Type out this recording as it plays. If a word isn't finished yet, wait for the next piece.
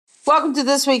Welcome to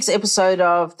this week's episode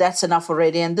of That's Enough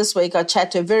Already. And this week I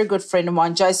chat to a very good friend of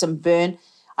mine, Jason Byrne.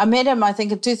 I met him, I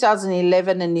think, in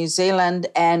 2011 in New Zealand,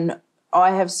 and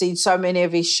I have seen so many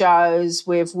of his shows.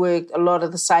 We've worked a lot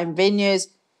of the same venues.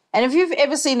 And if you've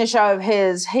ever seen a show of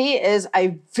his, he is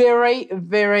a very,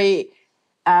 very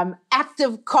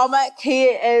active comic. He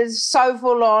is so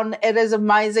full on. It is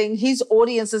amazing. His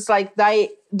audience is like the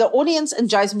audience and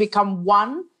Jason become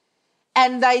one.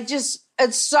 And they just,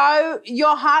 it's so,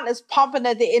 your heart is pumping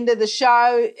at the end of the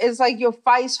show. It's like your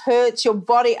face hurts, your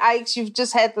body aches. You've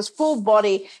just had this full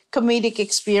body comedic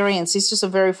experience. He's just a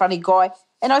very funny guy.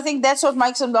 And I think that's what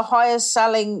makes him the highest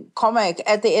selling comic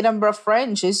at the Edinburgh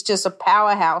Fringe. He's just a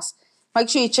powerhouse. Make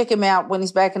sure you check him out when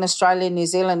he's back in Australia and New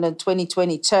Zealand in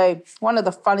 2022. One of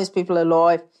the funniest people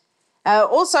alive.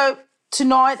 Also,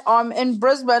 tonight I'm in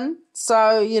Brisbane.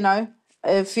 So,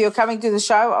 if you're coming to the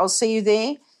show, I'll see you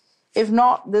there. If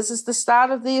not, this is the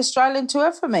start of the Australian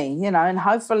tour for me, and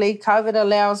hopefully COVID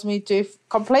allows me to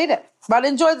complete it. But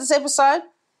enjoy this episode.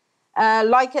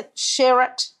 Like it, share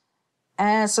it,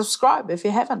 and subscribe if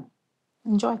you haven't.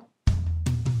 Enjoy.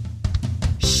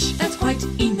 Shh, that's quite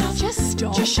enough. Just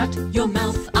stop. Just shut your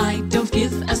mouth. I don't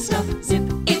give a stuff. Zip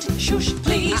it, shush,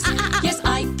 please. Yes,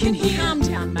 I can hear. Calm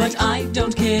down, mate. But I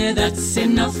don't care. That's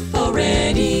enough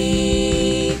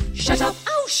already. Shut up.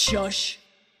 Oh, shush.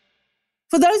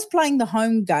 For those playing the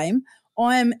home game,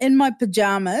 I am in my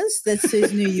pajamas that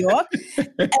says New York,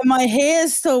 and my hair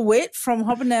is still wet from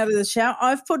hopping out of the shower.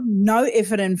 I've put no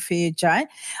effort in for you, Jay.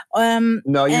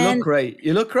 No, you look great.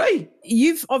 You look great.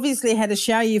 You've obviously had a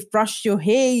shower. You've brushed your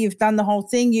hair. You've done the whole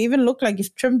thing. You even look like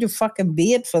you've trimmed your fucking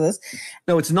beard for this.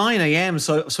 No, it's 9 a.m.,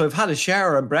 so I've had a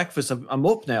shower and breakfast. I'm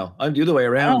up now. I'm the other way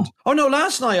around. Oh no,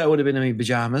 last night I would have been in my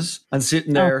pajamas and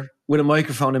sitting there with a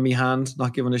microphone in my hand,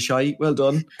 not giving a shite. Well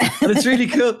done. And it's really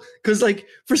cool because,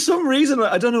 for some reason,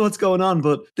 I don't know what's going on,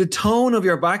 but the tone of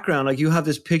your background, you have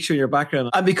this picture in your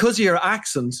background, and because of your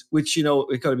accent, which,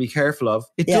 we've got to be careful of,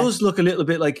 it does look a little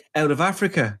bit like out of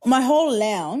Africa. My whole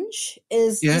lounge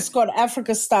is just got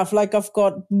Africa stuff. Like I've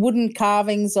got wooden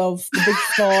carvings of the Big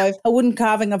Five, a wooden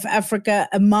carving of Africa,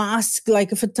 a mask,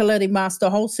 like a fertility mask, the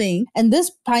whole thing. And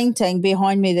this painting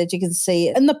behind me that you can see,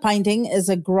 in the painting is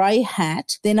a grey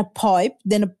hat, then a pipe,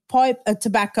 a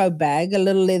tobacco bag, a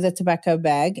little leather tobacco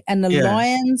bag, and a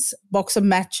Lion's box of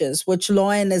matches, which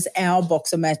Lion is our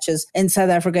box of matches. In South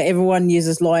Africa, everyone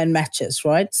uses Lion matches,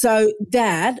 right? So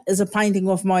that is a painting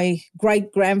of my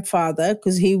great-grandfather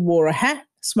because he wore a hat,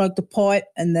 smoked a pipe,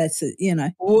 and that's it,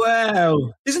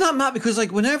 Wow. Isn't that mad? Because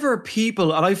whenever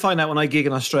people, and I find out when I gig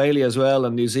in Australia as well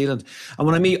and New Zealand, and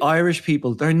when I meet Irish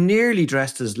people, they're nearly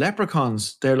dressed as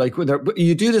leprechauns. They're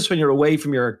you do this when you're away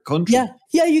from your country.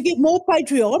 Yeah, you get more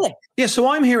patriotic. Yeah, so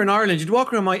I'm here in Ireland. You'd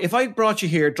walk around if I brought you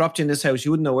here, dropped you in this house,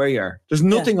 you wouldn't know where you are. There's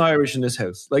nothing Irish in this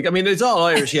house. It's all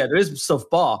Irish, there is stuff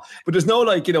but there's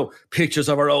no pictures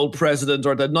of our old president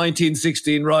or the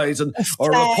 1916 rise or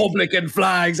Republican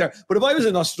flags. But if I was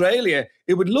in Australia,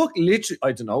 it would look literally,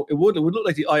 I don't know, it would look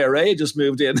like the IRA just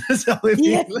moved in. So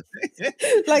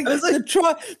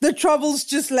the troubles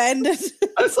just landed.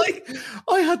 I was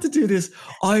I had to do this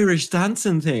Irish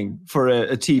dancing thing for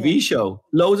a TV show.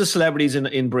 Loads of celebrities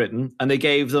in Britain, and they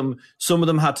gave them, some of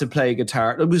them had to play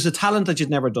guitar. It was a talent that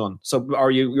you'd never done. So,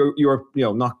 or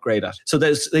you're not great at. So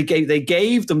they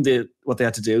gave them what they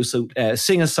had to do. So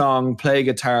sing a song, play a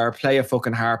guitar, play a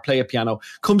fucking harp, play a piano.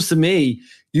 Comes to me,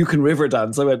 you can river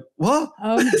dance. I went, what?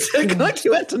 Like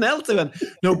you went to Nelson. I went,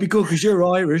 no, because you're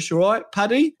Irish, all right,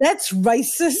 Paddy? That's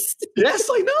racist. Yes,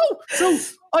 I know. So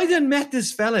I then met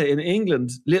this fella in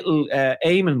England, little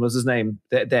Eamon was his name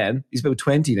then. He's about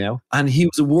 20 now. And he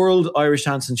was a world Irish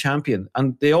dancing champion.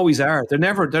 And they always are. They're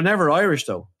never Irish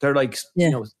though. They're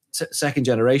second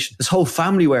generation. This whole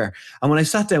family were. And when I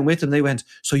sat down with them, they went,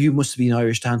 so you must have been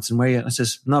Irish dancing, were you? And I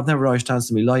says, no, I've never Irish danced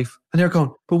in my life. And they're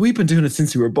going, but we've been doing it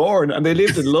since we were born. And they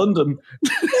lived in London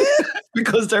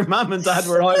because their mum and dad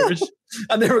were Irish.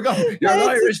 And they were going,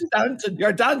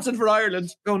 you're dancing for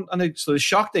Ireland. So the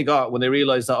shock they got when they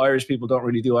realised that Irish people don't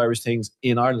really do Irish things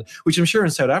in Ireland, which I'm sure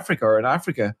in South Africa or in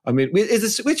Africa. I mean,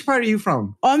 which part are you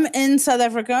from? I'm in South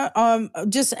Africa,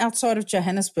 just outside of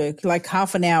Johannesburg, like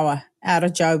half an hour out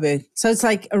of Joburg. So it's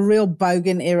like a real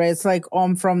bogan area. It's like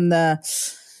I'm from the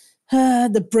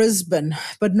Brisbane,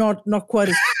 but not quite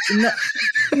as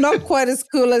not quite as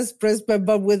cool as Brisbane,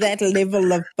 but with that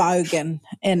level of bogan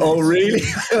in it. Oh, really?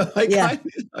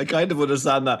 I kind of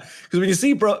understand that, because when you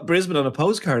see Brisbane on a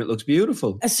postcard, it looks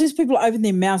beautiful. As soon as people open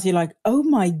their mouth, you're like, oh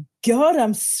my God,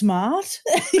 I'm smart.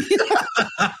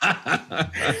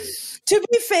 To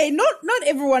be fair, not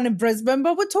everyone in Brisbane,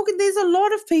 but we're talking, there's a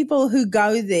lot of people who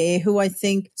go there who I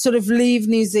think sort of leave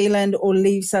New Zealand or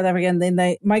leave South Africa and then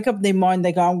they make up their mind,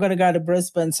 they go, I'm going to go to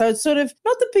Brisbane. So it's sort of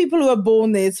not the people who are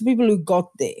born there, it's the people who got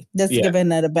there that's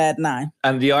given it a bad name.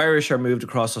 And the Irish are moved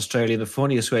across Australia in the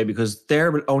funniest way because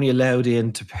they're only allowed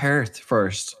into Perth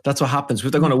first. That's what happens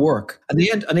if they're going to work. And they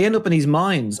end up in these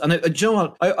mines. And do you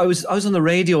know what? I was on the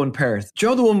radio in Perth. Do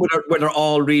you know the one where they're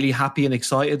all really happy and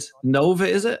excited? Nova,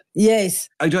 is it? Yes.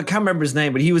 I can't remember his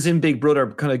name, but he was in Big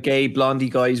Brother, kind of gay, blondie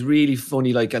guy. He's really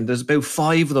funny, like, and there's about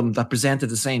 5 of them that present at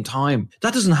the same time.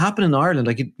 That doesn't happen in Ireland.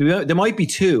 Like, there might be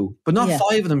 2, but not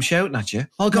 5 of them shouting at you.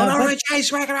 All going, all right,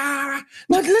 Chase.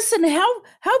 But listen,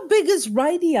 how big is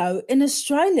radio in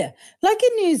Australia? Like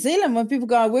in New Zealand, when people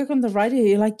go, I work on the radio,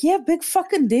 you're like, yeah, big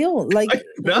fucking deal. Like,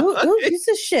 who gives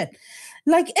a shit?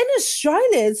 Like in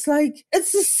Australia, it's like,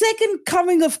 it's the second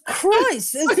coming of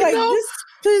Christ. It's like this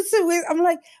person, I'm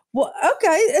like, well,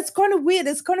 okay, it's kind of weird.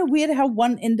 It's kind of weird how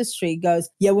one industry goes,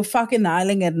 yeah, we're fucking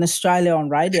nailing it in Australia on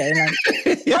radio. And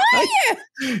like, yeah,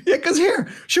 because here,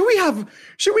 should we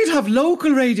have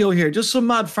local radio here? Just some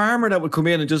mad farmer that would come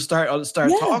in and just start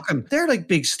talking. They're like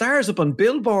big stars up on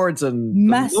billboards and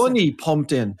money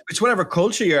pumped in. Which whatever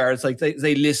culture you are, it's like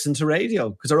they listen to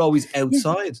radio because they're always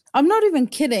outside. I'm not even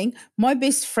kidding. My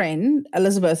best friend,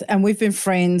 Elizabeth, and we've been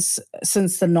friends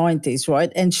since the 90s,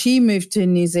 right? And she moved to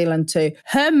New Zealand too.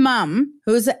 Her mum,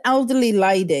 who is an elderly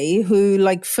lady who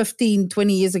like 15,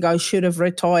 20 years ago should have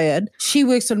retired, she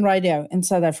works on radio in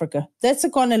South Africa. That's the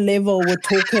kind of level we're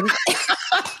talking.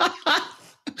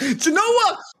 Do you know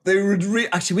what? They would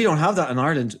actually, we don't have that in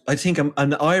Ireland. I think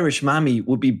an Irish mammy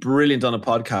would be brilliant on a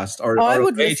podcast or I a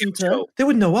would radio listen to show. it. They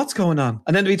wouldn't know what's going on.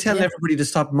 And then they'd be telling everybody to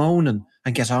stop moaning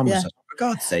and get on with it. For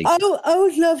God's sake. I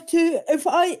would love to,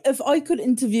 if I could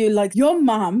interview like your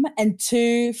mum and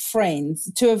 2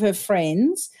 of her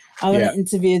friends, I want to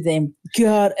interview them.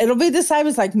 God, it'll be the same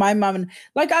as like my mum. And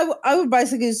like I would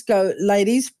basically just go,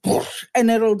 ladies, and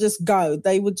it'll just go.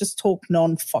 They would just talk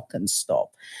non-fucking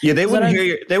stop. Yeah, they wouldn't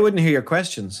hear your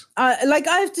questions. Like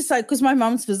I have to say, because my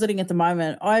mum's visiting at the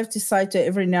moment, I have to say to her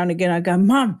every now and again, I go,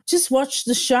 Mum, just watch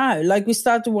the show. Like we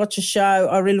start to watch a show,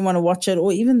 I really want to watch it,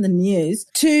 or even the news.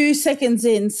 2 seconds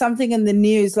in, something in the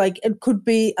news, like it could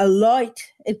be a light,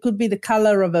 it could be the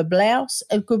color of a blouse,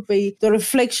 it could be the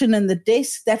reflection in the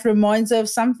desk that reminds her of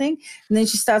something. And then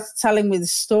she starts telling me the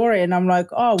story, and I'm like,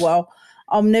 oh, well,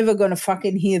 I'm never going to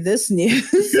fucking hear this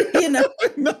news, you know?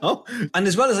 No. And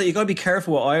as well as that, you got to be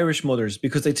careful with Irish mothers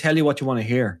because they tell you what you want to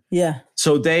hear. Yeah.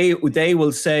 So they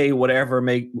will say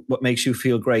what makes you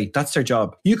feel great. That's their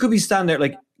job. You could be standing there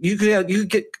like you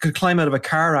could climb out of a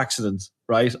car accident,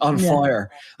 right, on fire,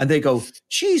 and they go,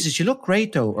 Jesus, you look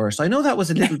great though, Urs. I know that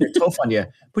was a little bit tough on you,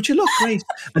 but you look great.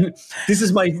 And this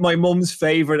is my mum's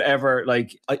favorite ever.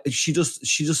 Like she just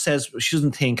says she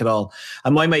doesn't think at all.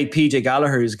 And my mate PJ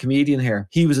Gallagher, who's a comedian here,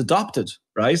 he was adopted.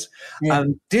 Right. Yeah.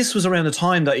 And this was around the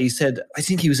time that he said, I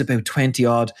think he was about 20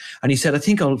 odd. And he said, I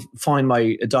think I'll find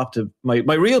my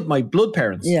blood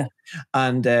parents. Yeah.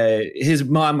 And his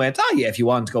mom went, yeah, if you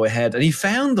want to go ahead. And he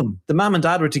found them. The mom and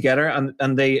dad were together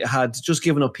and they had just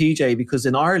given up PJ because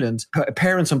in Ireland,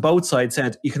 parents on both sides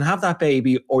said, you can have that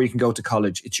baby or you can go to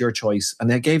college. It's your choice. And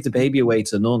they gave the baby away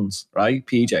to the nuns, right?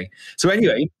 PJ. So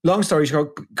anyway, long story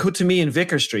short, cut to me in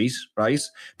Vicar Street, right?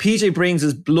 PJ brings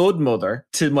his blood mother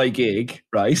to my gig.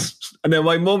 Right. And then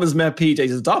my mum has met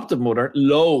PJ's adopted mother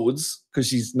loads because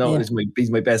he's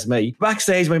my best mate.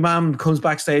 Backstage, my mum comes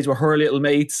backstage with her little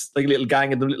mates, like a little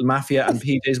gang of the little mafia and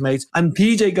PJ's mates. And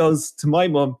PJ goes to my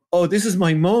mum, oh, this is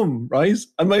my mum, right?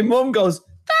 And my mum goes,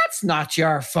 that's not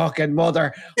your fucking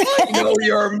mother. I know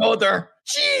your mother.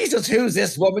 Jesus, who's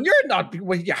this woman?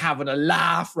 You're having a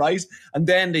laugh, right? And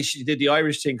then she did the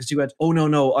Irish thing because she went, oh,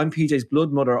 no, I'm PJ's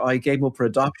blood mother. I gave him up for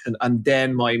adoption. And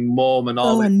then my mum and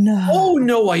all that. No. Oh,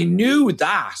 no, I knew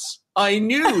that.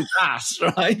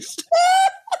 Right?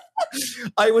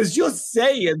 I was just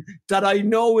saying that I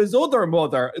know his other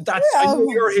mother. I know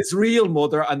you're his real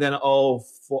mother. And then, I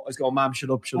was going, Mom, shut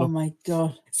up. Oh, my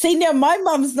God. See, now, my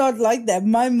mum's not like that.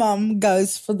 My mum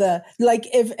goes for the, like,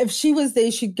 if she was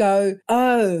there, she'd go,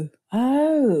 I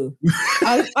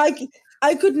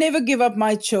could never give up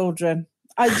my children.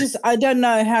 I don't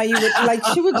know how you would, like,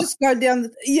 she would just go down,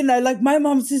 like my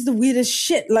mom says the weirdest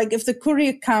shit. Like if the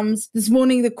courier comes, this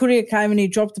morning the courier came and he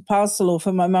dropped the parcel off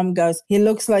and my mom goes, he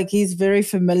looks like he's very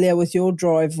familiar with your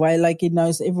driveway. Like he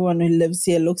knows everyone who lives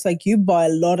here. Looks like you buy a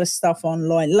lot of stuff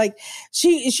online. Like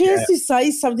she has to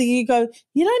say something. You go,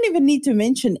 you don't even need to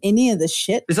mention any of the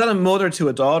shit. Is that a mother to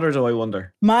a daughter, though, I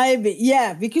wonder? Maybe,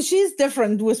 yeah, because she's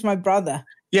different with my brother.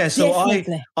 Yeah, so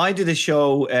Definitely. I did a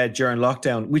show during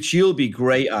lockdown, which you'll be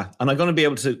great at, and I'm going to be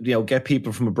able to get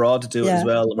people from abroad to do it as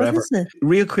well. What Whatever. is it?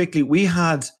 Real quickly, we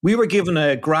were given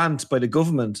a grant by the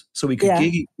government so we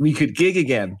could gig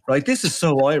again. Right? This is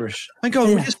so Irish. My God,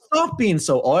 we just stop being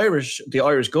so Irish. The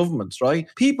Irish governments, right?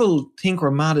 People think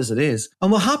we're mad as it is,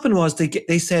 and what happened was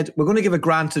they said we're going to give a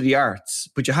grant to the arts,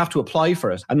 but you have to apply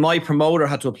for it. And my promoter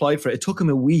had to apply for it. It took him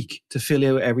a week to fill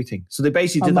out everything. So they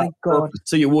basically did that on purpose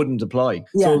so you wouldn't apply.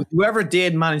 So whoever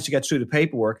did manage to get through the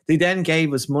paperwork, they then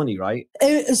gave us money, right?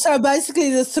 So basically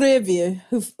the three of you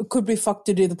who could be fucked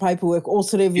to do the paperwork, all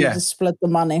three of you just split the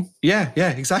money. Yeah,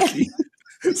 exactly.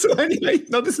 So anyway,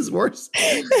 no, this is worse.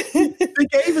 They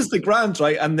gave us the grant,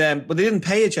 right? And then, but they didn't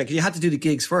pay a check. You had to do the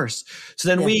gigs first. So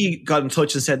then we got in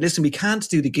touch and said, listen, we can't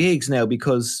do the gigs now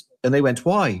because, and they went,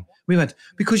 why? We went,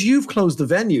 because you've closed the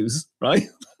venues, right?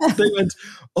 They went,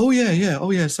 oh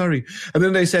yeah, sorry. And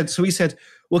then they said, so we said,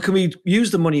 well, can we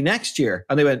use the money next year?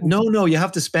 And they went, no, you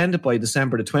have to spend it by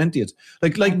December the 20th.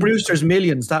 Like Brewster's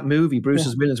Millions, that movie,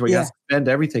 Brewster's Millions, where you have to spend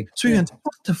everything. So we went,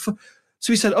 what the fuck?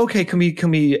 So we said, okay, can we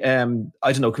I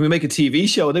don't know, can we make a TV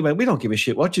show? And they went, we don't give a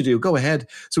shit what you do. Go ahead.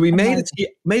 So we made a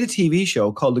TV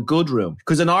show called The Good Room.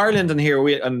 Because in Ireland and here,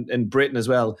 and in Britain as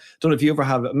well, don't know if you ever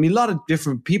have, I mean, a lot of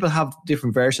different people have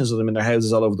different versions of them in their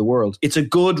houses all over the world. It's a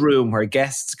good room where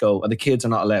guests go and the kids are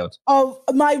not allowed. Oh,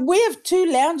 we have two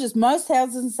lounges. Most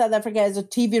houses in South Africa has a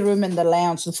TV room in the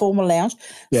lounge, the formal lounge,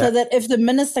 so that if the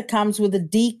minister comes with a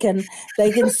deacon,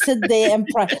 they can sit there and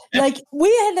pray. Like, we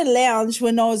had a lounge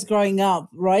when I was growing up,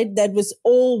 right? That was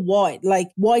all white, like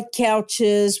white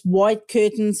couches, white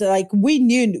curtains. Like, we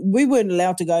knew we weren't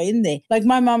allowed to go in there. Like,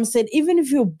 my mom said, even if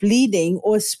you're bleeding,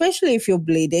 or especially if you're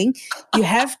bleeding, you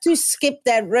have to skip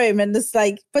that room. And it's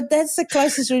like, but that's the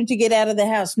closest room to get out of the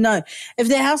house. No, if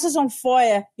the house is on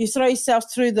fire, you throw yourself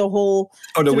through the hall,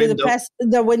 or the window.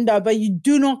 The window, but you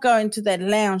do not go into that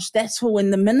lounge. That's for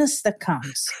when the minister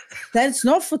comes. That's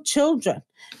not for children.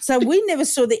 So we never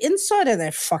saw the inside of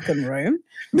that fucking room.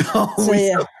 No,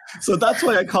 so that's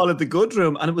why I call it The Good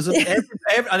Room. And it was, and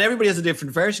everybody has a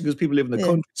different version because people live in the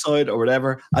countryside or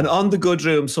whatever. And on The Good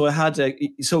Room, so I had,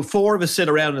 so four of us sit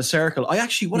around in a circle. I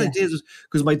did was,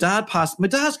 because my dad passed, my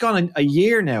dad's gone a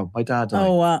year now. My dad died.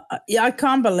 Oh, I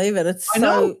can't believe it. It's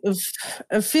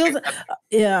it feels,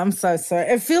 I'm so sorry.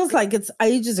 It feels like it's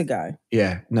ages ago.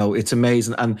 Yeah, no, it's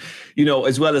amazing. And,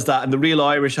 as well as that, and the real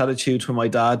Irish attitude when my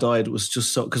dad died was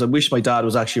just so, because I wish my dad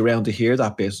was actually around to hear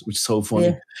that bit, which is so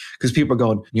funny. Because people are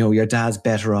going, your dad's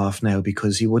better off now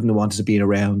because he wouldn't have wanted to be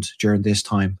around during this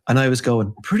time. And I was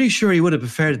going, pretty sure he would have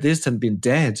preferred this than been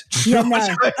dead. Yeah, no,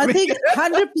 I think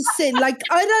 100%. Like,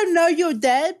 I don't know your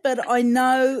dad, but I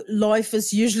know life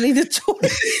is usually the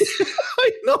choice.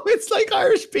 I know, it's like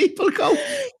Irish people go,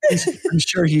 I'm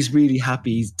sure he's really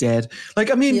happy he's dead. Like,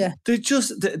 I mean,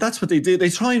 that's what they do. They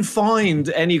try and find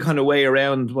any kind of way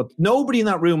around what nobody in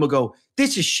that room will go,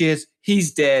 this is shit,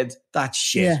 he's dead, that's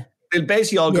shit. Yeah. They'll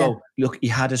basically all go, look, he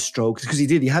had a stroke. Because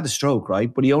he had a stroke,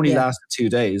 right? But he only lasted 2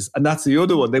 days. And that's the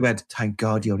other one. They went, thank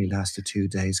God he only lasted 2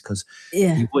 days because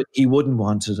he wouldn't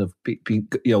want to have been,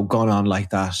 gone on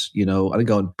like that, And I'm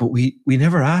going, but we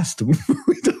never asked him.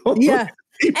 We don't. Yeah.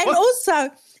 And also,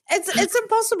 it's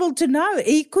impossible to know.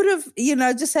 He could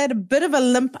have, just had a bit of a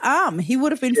limp arm. He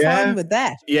would have been fine with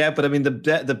that. Yeah, but I mean,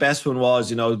 the best one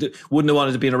was, wouldn't have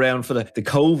wanted to be around for the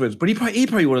COVID, but he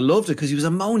probably would have loved it because he was a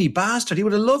moany bastard. He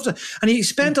would have loved it. And he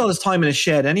spent all his time in a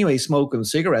shed anyway, smoking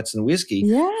cigarettes and whiskey.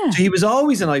 Yeah. So he was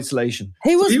always in isolation.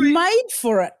 He was made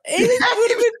for it. It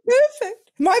would have been perfect.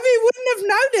 Maybe he wouldn't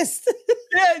have noticed.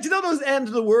 Yeah, do you know those end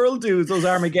of the world dudes, those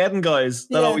Armageddon guys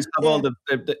that always have all the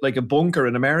like a bunker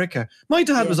in America? My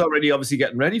dad was already obviously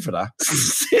getting ready for that.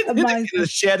 Sitting in a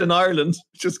shed in Ireland,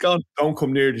 just gone, don't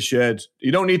come near the shed.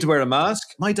 You don't need to wear a mask.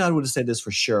 My dad would have said this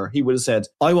for sure. He would have said,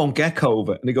 I won't get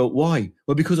COVID. And they go, why?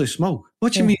 Well, because I smoke.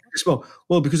 What do you mean you smoke?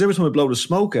 Well, because every time I blow the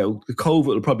smoke out, the COVID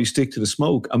will probably stick to the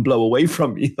smoke and blow away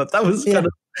from me. That was kind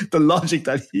of the logic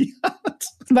that he had.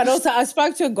 But also, I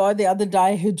spoke to a guy the other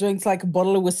day who drinks like a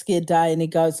bottle of whiskey a day, and he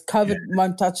goes, COVID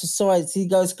won't touch his sides. He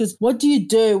goes, because what do you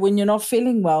do when you're not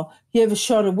feeling well? You have a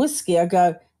shot of whiskey. I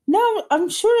go, no, I'm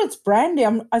sure it's brandy.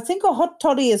 I think a hot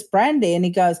toddy is brandy. And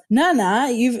he goes, no,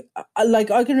 you've,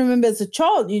 like, I can remember as a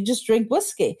child, you just drink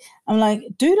whiskey. I'm like,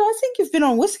 dude, I think you've been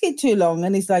on whiskey too long.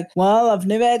 And he's like, well, I've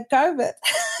never had COVID.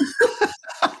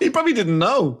 He probably didn't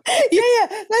know. Yeah.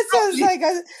 That sounds like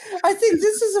I think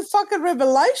this is a fucking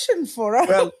revelation for us.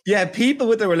 Well, yeah, people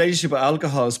with their relationship with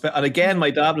alcohol, and again,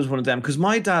 my dad was one of them, because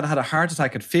my dad had a heart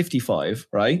attack at 55,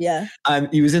 right? Yeah. And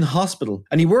he was in hospital,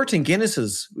 and he worked in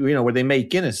Guinness's, where they make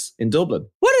Guinness in Dublin.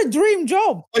 What a dream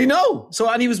job. I know. So,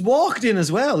 and he was walked in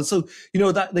as well. So,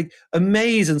 that like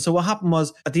amazing. So what happened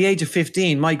was, at the age of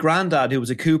 15, my granddad, who was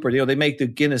a cooper, they make the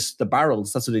Guinness, the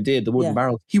barrels. That's what they did, the wooden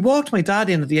barrels. He walked my dad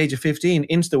in at the age of 15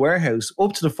 into the warehouse,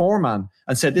 up to the foreman,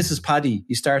 and said, "This is Paddy.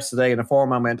 He starts today." And the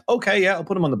foreman went, "Okay, yeah, I'll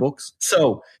put him on the books."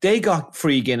 So they got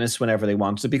free Guinness whenever they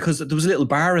wanted, because there was a little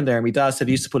bar in there. And my dad said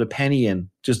he used to put a penny in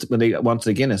just when they wanted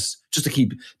a Guinness, just to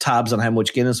keep tabs on how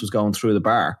much Guinness was going through the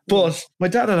bar. But my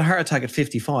dad had a heart attack at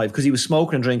 55 because he was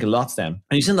smoking and drinking lots then.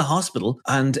 And he's in the hospital,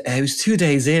 and it was 2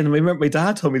 days in. And I remember my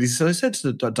dad told me, he said, "I said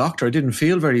to the doctor, I didn't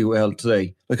feel very well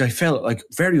today. Like I felt like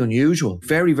very unusual,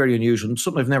 very, very unusual,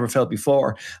 something I've never felt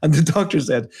before." And the doctor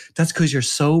said, "That's because you're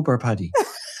sober, Paddy."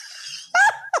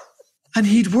 And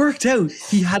he'd worked out,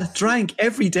 he had drank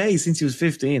every day since he was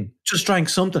 15, just drank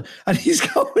something. And he's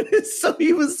going,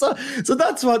 so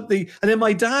that's what and then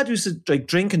my dad used to like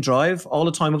drink and drive all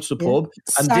the time up to the pub,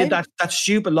 and did that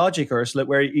stupid logic, Ursula,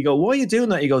 where you go, "Why are you doing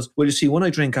that?" He goes, "Well, you see, when I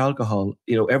drink alcohol,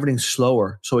 everything's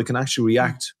slower, so I can actually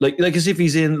react like as if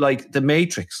he's in like the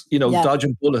Matrix,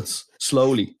 dodging bullets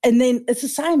slowly." And then it's the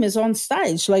same as on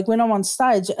stage. Like when I'm on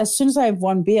stage, as soon as I have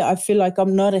one beer, I feel like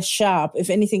I'm not as sharp. If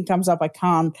anything comes up, I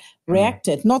can't react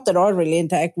it. Not that I really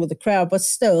interact with the crowd, but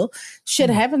still, shit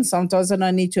happens sometimes and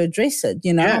I need to address it.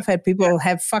 I've had people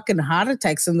have fucking heart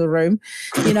attacks in the room,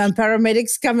 and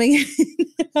paramedics coming in.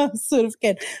 I sort of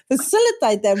can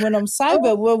facilitate them when I'm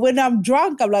sober. Well, when I'm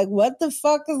drunk, I'm like, what the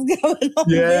fuck is going on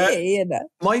there?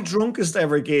 My drunkest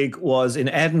ever gig was in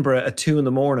Edinburgh at 2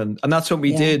 a.m. And that's what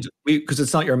we did, because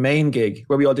it's not your main gig,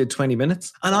 where we all did 20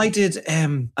 minutes. And I did,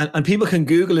 and people can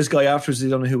Google this guy afterwards, they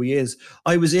don't know who he is.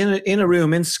 I was in a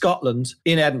room in Scotland,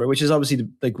 in Edinburgh, which is obviously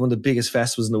like one of the biggest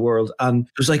festivals in the world. And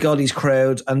there was like all these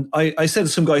crowds. And I said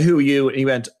to some guy, "Who are you?" And he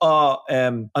went,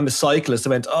 I'm a cyclist.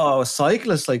 I went, "Oh, a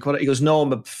cyclist? Like what?" He goes, "No,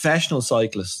 I'm a professional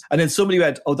cyclist." And then somebody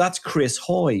went, "Oh, that's Chris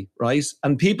Hoy," right?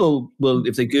 And people will,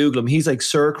 if they Google him, he's like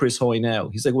Sir Chris Hoy now.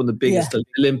 He's like one of the biggest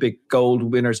Olympic gold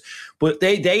winners. But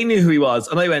they knew who he was.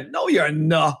 And I went, "No, you're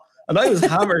not." And I was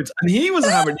hammered, and he was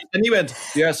hammered. And he went,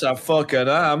 "Yes, I fucking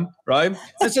am," right?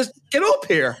 I said, "Get up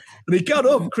here." And he got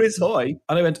up, Chris Hoy,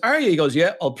 and I went, "Are you?" He goes,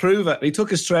 "Yeah, I'll prove it." And he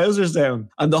took his trousers down,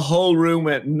 and the whole room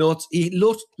went nuts. He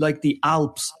looked like the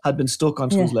Alps had been stuck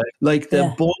onto his leg. Like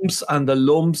the bumps and the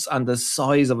lumps and the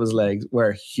size of his legs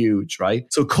were huge, right?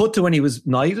 So cut to when he was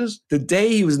knighted. The day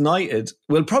he was knighted,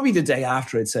 well, probably the day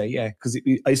after, I'd say, because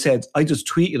I just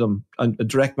tweeted him a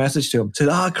direct message to him.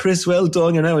 Said, "Chris, well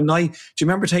done. You're now a knight. Do you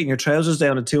remember taking your trousers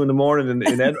down at 2 a.m. in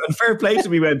Edinburgh?" And fair play to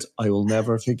me, went, "I will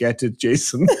never forget it,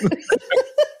 Jason."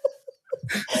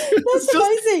 That's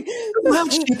amazing. Well,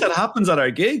 shit that happens at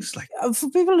our gigs. Like, for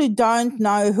people who don't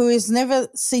know, who has never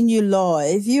seen you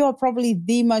live, you are probably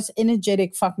the most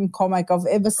energetic fucking comic I've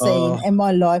ever seen in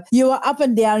my life. You are up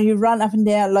and down, you run up and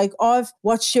down. Like I've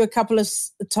watched you a couple of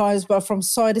times, but from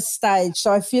side of stage,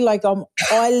 so I feel like I'm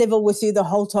eye level with you the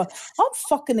whole time. I'm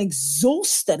fucking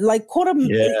exhausted. Like quarter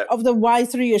of the way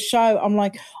through your show, I'm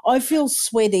like, I feel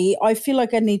sweaty. I feel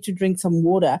like I need to drink some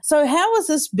water. So how has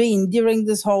this been during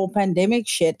this whole pandemic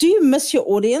shit? Do you miss your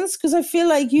audience? Because I feel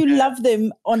like you love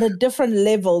them on a different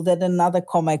level than another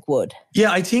comic would.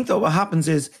 Yeah, I think that what happens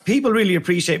is people really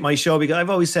appreciate my show, because I've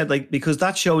always said, like, because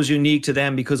that show is unique to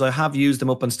them, because I have used them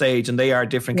up on stage and they are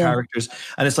different characters,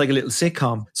 and it's like a little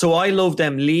sitcom. So I love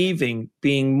them leaving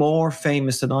being more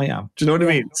famous than I am. Do you know what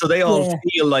I mean? So they all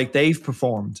feel like they've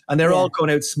performed, and they're all going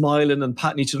out smiling and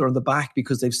patting each other on the back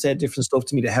because they've said different stuff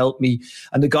to me to help me.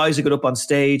 And the guys who got up on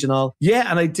stage and all. Yeah,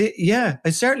 and I did. Yeah,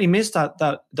 I certainly missed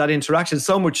that interaction,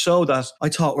 so much so that I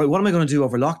thought, right, what am I going to do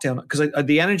over lockdown? Because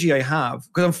the energy I have,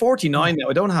 because I'm 49 now,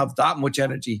 I don't have that much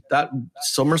energy. That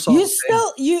somersault.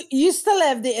 You still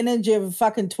have the energy of a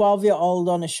fucking 12-year-old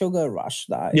on a sugar rush,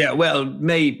 though. Yeah, well,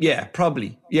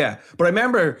 probably. Yeah, but I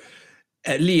remember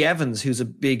Lee Evans, who's a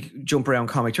big jump around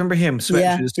comic. Do you remember him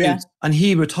sweating through the streets? And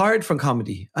he retired from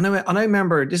comedy. And I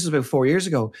remember, this is about 4 years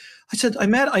ago, I said, I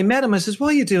met him. I says, "Why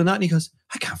are you doing that?" And he goes,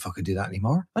 "I can't fucking do that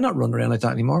anymore. I'm not running around like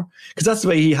that anymore." Because that's the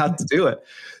way he had to do it.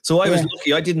 So I was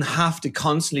lucky. I didn't have to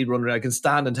constantly run around. I can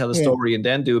stand and tell a story and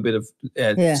then do a bit of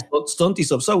stunty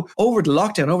stuff. So over the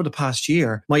lockdown, over the past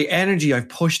year, my energy I've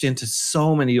pushed into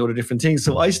so many other different things.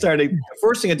 So I started, the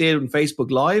first thing I did on Facebook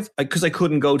Live, because I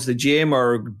couldn't go to the gym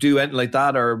or do anything like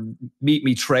that or meet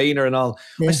me trainer and all,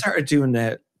 I started doing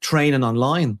training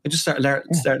online. I just started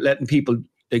letting people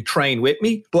like train with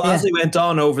me. But as they went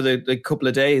on over the couple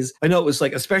of days, I know it was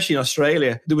like, especially in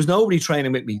Australia, there was nobody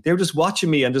training with me. They were just watching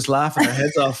me and just laughing their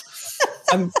heads off.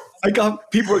 And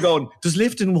people were going, does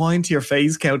lifting wine to your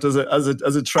face count as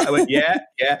a try? I went, yeah.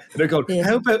 And they're going,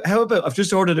 how about I've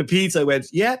just ordered a pizza. I went,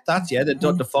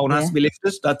 the phone has to be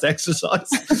lifted. That's exercise.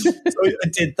 So I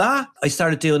did that. I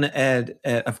started doing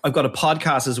I've got a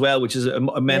podcast as well, which is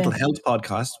a mental health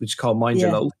podcast, which is called Mind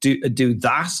Your Low. Do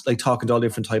that, like talking to all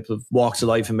different types of walks of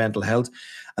life and mental health.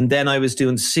 And then I was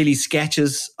doing silly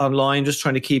sketches online, just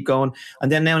trying to keep going. And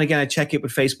then now and again, I check it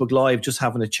with Facebook Live, just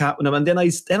having a chat with them. And then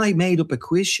I made up a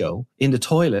quiz show in the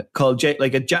toilet called,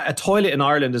 a toilet in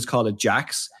Ireland is called a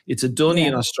Jack's. It's a Dunny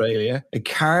in Australia, a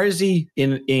Carsey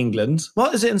in England.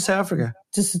 What is it in South Africa?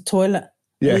 Just a toilet.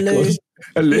 Yeah,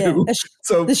 a loo. Yeah.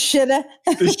 So the shitter.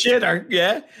 The shitter,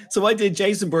 yeah. So I did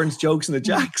Jason Byrne's jokes in the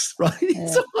Jacks, right? Yeah,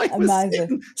 so I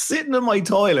was sitting in my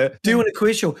toilet doing a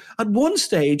quiz show. At one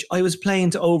stage, I was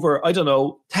playing to over, I don't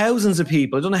know, thousands of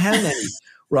people. I don't know how many.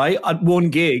 Right, at one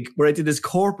gig where I did this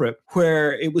corporate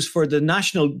where it was for the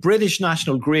British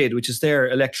National Grid, which is their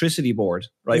electricity board,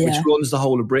 right, which runs the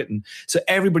whole of Britain. So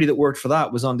everybody that worked for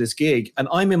that was on this gig, and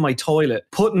I'm in my toilet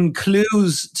putting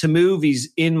clues to movies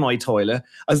in my toilet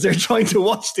as they're trying to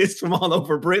watch this from all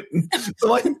over Britain.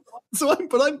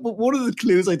 But one of the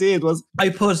clues I did was I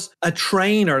put a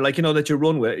trainer, like, that you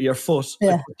run with your foot.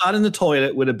 I put that in the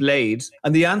toilet with a blade,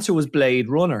 and the answer was Blade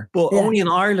Runner. But only in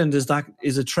Ireland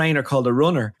is a trainer called a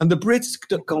runner, and the Brits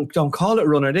don't call it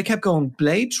runner. They kept going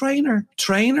Blade Trainer.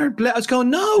 Blade. I was going,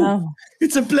 no,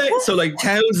 it's a blade. So like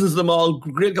thousands of them all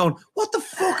going, what the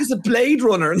fuck is a Blade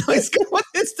Runner? And I was going,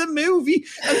 it's the movie.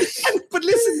 But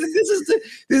listen,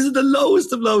 this is the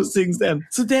lowest of lowest things. Then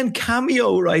so then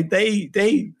Cameo, right?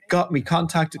 They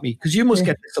contacted me, because you must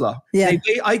get this a lot. Yeah.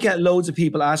 I get loads of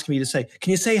people asking me to say,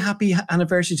 can you say happy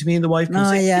anniversary to me and the wife? Can you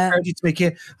say happy birthday to my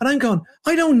kid? And I'm going,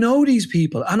 I don't know these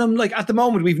people. And I'm like, at the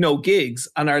moment, we've no gigs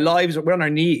and our lives, we're on our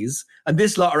knees. And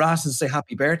this lot are asking to say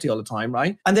happy birthday all the time,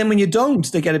 right? And then when you don't,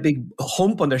 they get a big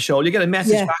hump on their shoulder. You get a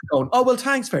message back going, oh, well,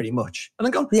 thanks very much. And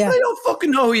I'm going, I don't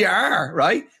fucking know who you are,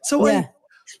 right? So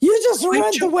you just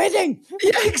ruined the wedding.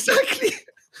 Yeah, exactly.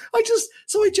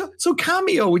 So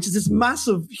Cameo, which is this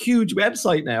massive, huge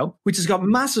website now, which has got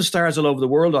massive stars all over the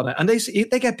world on it, and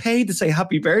they get paid to say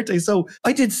happy birthday. So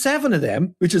I did 7 of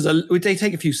them, which they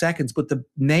take a few seconds. But the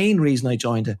main reason I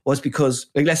joined it was because,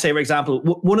 like, let's say, for example,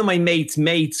 one of my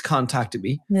mates contacted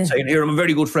me saying, "Here, I'm a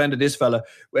very good friend of this fella.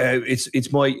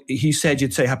 He said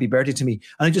you'd say happy birthday to me,"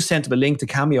 and I just sent him a link to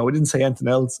Cameo. I didn't say anything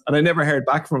else, and I never heard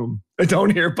back from him. I don't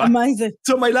hear back. Amazing.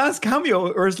 So my last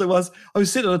Cameo, Ursula, I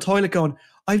was sitting on the toilet going,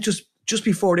 just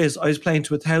before this, I was playing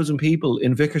to 1,000 people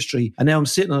in Vicar Street, and now I'm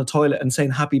sitting on a toilet and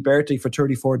saying happy birthday for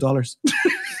 $34.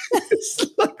 It's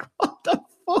like, what the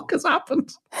fuck has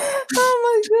happened? Oh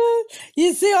my God.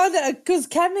 You see, because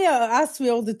Cameo asks me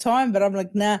all the time, but I'm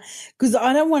like, nah, because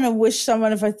I don't want to wish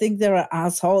someone if I think they're an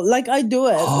asshole. Like, I do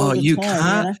it. Oh, you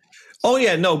can't. Oh,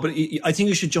 yeah, no, but I think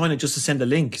you should join it just to send the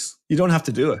links. You don't have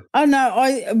to do it. Oh,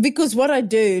 no, because what I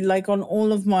do, like on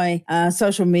all of my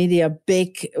social media,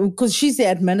 Beck, because she's the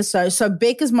administrator. So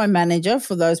Beck is my manager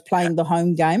for those playing the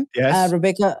home game. Yes.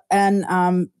 Rebecca,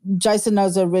 and Jason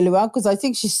knows her really well, because I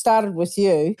think she started with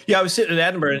you. Yeah, I was sitting in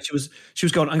Edinburgh, and she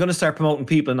was going, I'm going to start promoting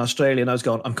people in Australia. And I was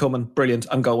going, I'm coming, brilliant,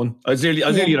 I'm going. I was nearly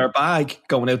in her bag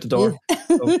going out the door. Yeah.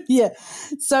 So. Yeah.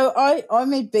 So I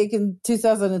met Beck in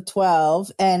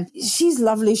 2012, and she's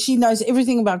lovely. She knows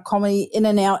everything about comedy in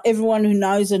and out. Everyone who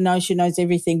knows her knows she knows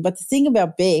everything. But the thing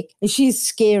about Beck is she's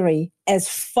scary as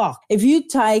fuck. If you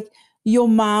take your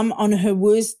mum on her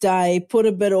worst day, put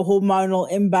a bit of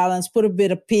hormonal imbalance, put a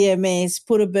bit of PMS,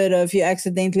 put a bit of you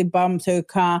accidentally bumped her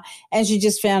car and she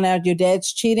just found out your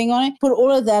dad's cheating on it, put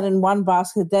all of that in one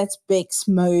basket, that's Beck's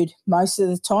mood most of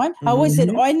the time. I always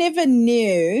said, I never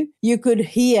knew you could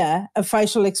hear a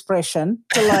facial expression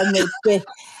till I met Beck.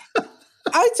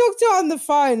 I talk to her on the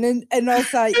phone and I'll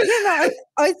say,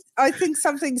 I think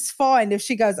something's fine. If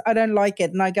she goes, I don't like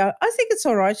it. And I go, I think it's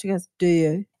all right. She goes, do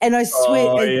you? And I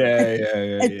swear,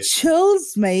 it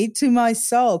chills me to my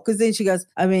soul. Because then she goes,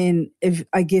 I mean, if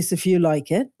you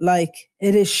like it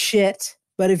is shit.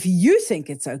 But if you think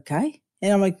it's okay.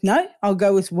 And I'm like, no, I'll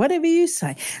go with whatever you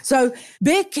say. So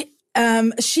Beck,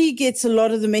 she gets a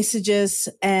lot of the messages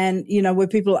and, where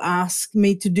people ask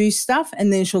me to do stuff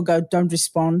and then she'll go, don't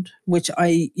respond, which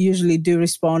I usually do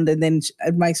respond, and then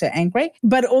it makes her angry.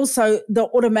 But also the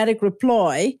automatic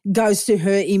reply goes to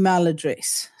her email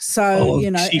address. So,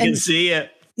 she can see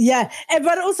it. Yeah,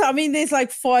 but also, I mean, there's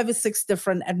like 5 or 6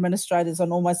 different administrators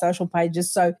on all my social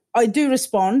pages. So I do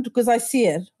respond because I see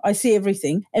it. I see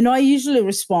everything. And I usually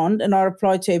respond and I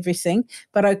reply to everything.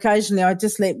 But occasionally I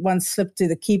just let one slip to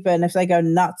the keeper. And if they go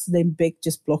nuts, then Beck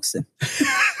just blocks them.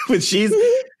 But she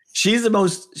was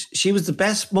the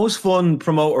best, most fun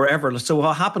promoter ever. So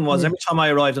what happened was every time I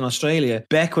arrived in Australia,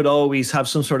 Beck would always have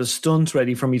some sort of stunt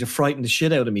ready for me to frighten the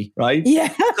shit out of me, right?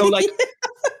 Yeah. So like...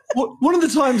 One of the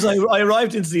times I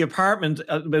arrived into the apartment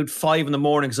at about 5 a.m.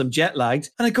 because I'm jet lagged,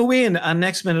 and I go in, and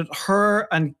next minute her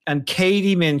and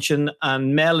Katie Minchin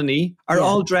and Melanie are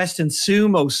all dressed in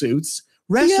sumo suits,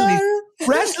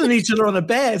 wrestling each other on a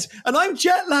bed, and I'm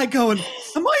jet lagged going,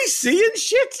 am I seeing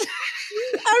shit?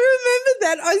 I remember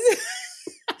that.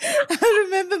 I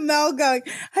remember Mel going,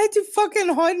 I had to fucking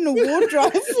hide in a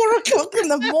wardrobe at 4 o'clock in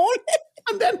the morning.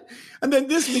 And then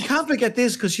this, we can't forget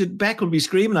this because Beck will be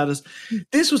screaming at us.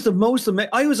 This was the most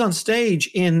amazing. I was on stage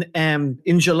in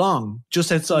Geelong,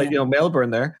 just outside,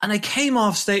 Melbourne there. And I came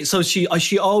off stage. So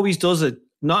she always does it,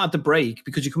 not at the break,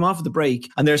 because you come off at the break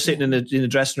and they're sitting in the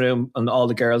dressing room and all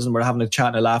the girls and we're having a chat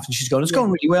and a laugh. And she's going, it's going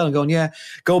really well. And going, yeah,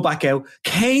 go back out.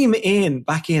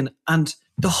 Back in. And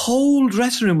the whole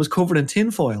dressing room was covered in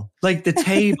tinfoil, like the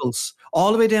tables.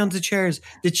 All the way down to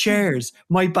the chairs,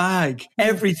 my bag,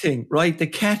 everything, right? The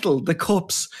kettle, the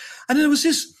cups. And there was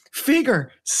this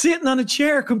figure sitting on a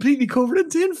chair completely covered in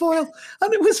tinfoil.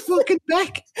 And it was fucking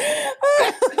Beck.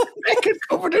 Beck had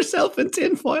covered herself in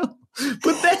tinfoil.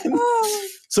 But then,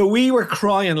 so we were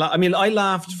crying. I mean, I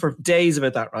laughed for days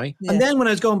about that, right? Yeah. And then when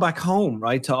I was going back home,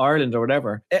 right, to Ireland or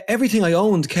whatever, everything I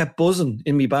owned kept buzzing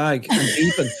in my bag and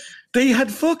beeping. They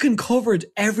had fucking covered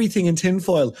everything in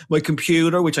tinfoil. My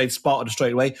computer, which I'd spotted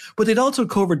straight away, but they'd also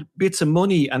covered bits of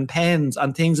money and pens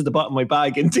and things at the bottom of my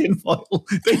bag in tinfoil.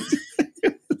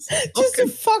 Just to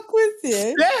fuck with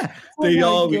you.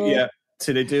 Yeah.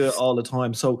 So they do it all the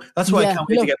time. So that's why I can't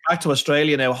wait to get back to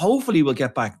Australia now. Hopefully we'll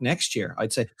get back next year,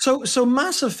 I'd say. So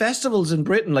massive festivals in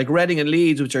Britain, like Reading and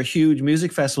Leeds, which are huge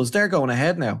music festivals, they're going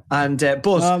ahead now. And but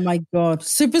oh my God,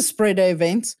 super spreader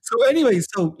events. So anyway,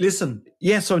 so listen,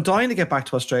 so I'm dying to get back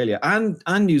to Australia and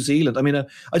New Zealand. I mean, I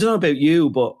don't know about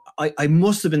you, but I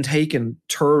must have been taking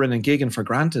touring and gigging for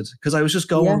granted because I was just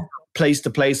going place to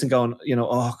place and going,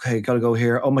 oh, okay, got to go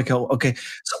here. Oh my God. Okay.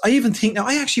 So I even think now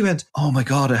I actually went, oh my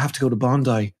God, I have to go to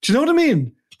Bondi. Do you know what I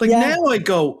mean? Like now I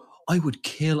go, I would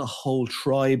kill a whole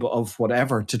tribe of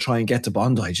whatever to try and get to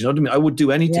Bondi. Do you know what I mean? I would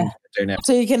do anything there now.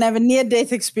 So you can have a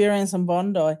near-death experience in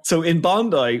Bondi. So in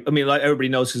Bondi, I mean, like everybody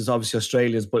knows because it's obviously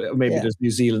Australians, but maybe there's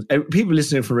New Zealand. People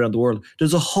listening from around the world,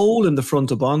 there's a hole in the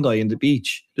front of Bondi in the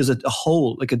beach. There's a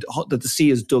hole, that the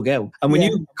sea is dug out. And when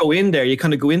you go in there, you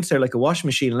kind of go into there like a washing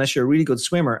machine, unless you're a really good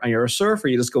swimmer and you're a surfer,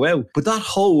 you just go out. But that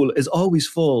hole is always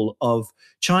full of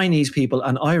Chinese people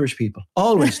and Irish people.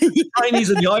 Always. The Chinese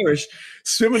and the Irish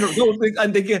swimming.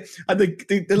 And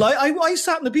I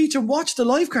sat on the beach and watched the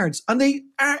lifeguards and they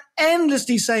are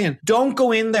endlessly saying, don't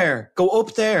go in there, go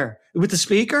up there with the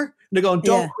speaker. And they're going,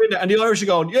 don't go in there. And the Irish are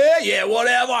going, yeah,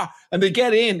 whatever. And they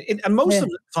get in. And most of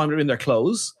the time they're in their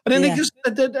clothes. And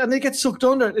then they get sucked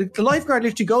under. The lifeguard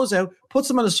literally goes out, puts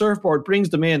them on a surfboard, brings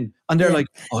them in. And they're like,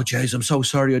 oh, Jays, I'm so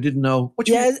sorry. I didn't know. What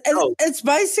you mean? It's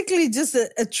basically just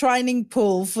a training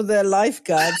pool for the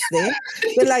lifeguards there.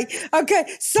 They're like, okay,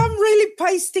 some really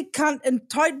pasty cunt in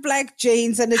tight black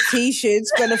jeans and a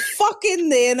T-shirt's going to fuck in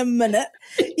there in a minute.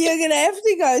 You're going to have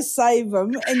to go save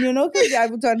him and you're not going to be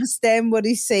able to understand what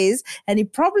he says. And he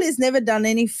probably has never done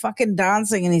any fucking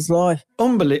dancing in his life.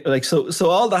 Unbelievable. Like, so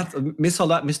all that, miss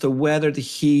the weather, the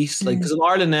heat. Like, because in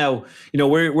Ireland now,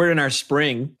 we're in our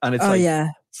spring and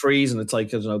it's freezing. It's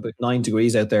like, about 9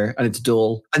 degrees out there and it's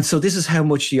dull. And so this is how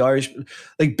much the Irish,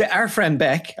 like our friend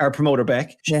Beck, our promoter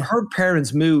Beck, her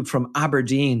parents moved from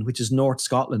Aberdeen, which is North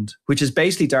Scotland, which is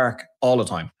basically dark all the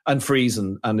time and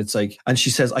freezing. And it's like, and she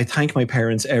says, I thank my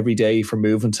parents every day for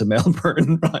moving to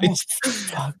Melbourne, right?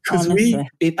 Because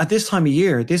at this time of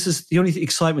year, this is the only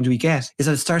excitement we get is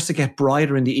that it starts to get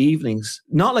brighter in the evenings.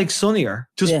 Not like sunnier,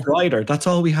 just brighter. That's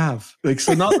all we have. Like,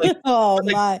 so not like,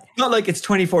 not like it's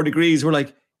 24 degrees. We're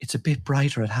like, it's a bit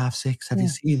brighter at 6:30. Have you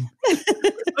seen?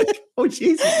 Oh,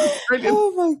 Jesus.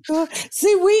 Oh, my God.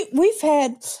 See, we've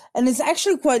had, and it's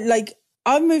actually quite like,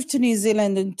 I moved to New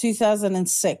Zealand in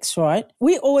 2006, right?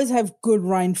 We always have good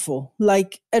rainfall.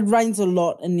 Like, it rains a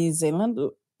lot in New Zealand.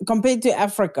 Compared to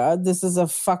Africa, this is a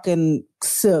fucking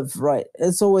sieve, right?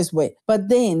 It's always wet. But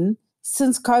then,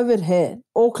 since COVID hit,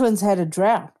 Auckland's had a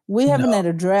drought. We haven't had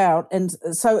a drought. And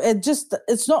so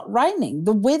it's not raining.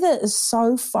 The weather is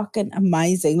so fucking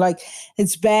amazing. Like,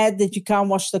 it's bad that you can't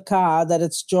wash the car, that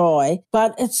it's dry,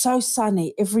 but it's so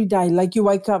sunny every day. Like, you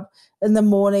wake up in the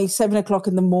morning, 7 o'clock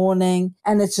in the morning,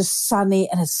 and it's just sunny,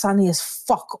 and it's sunny as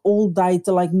fuck all day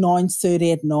till like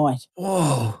 9:30 at night.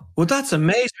 Whoa. Well, that's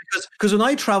amazing because when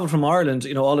I travelled from Ireland,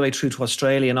 you know, all the way through to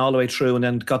Australia and all the way through and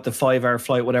then got the 5-hour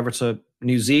flight, whatever, to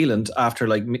New Zealand after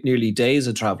like nearly days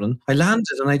of travelling, I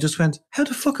landed and I just went, how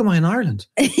the fuck am I in Ireland?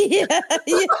 yeah.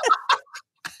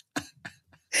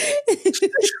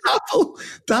 Travel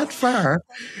that far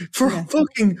for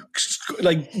fucking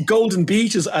like golden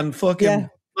beaches and fucking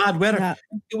bad weather. Yeah.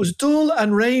 It was dull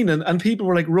and raining and people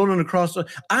were like running across.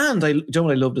 And you know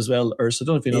what I loved as well, Ursa, I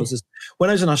don't know if you know this. When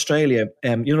I was in Australia,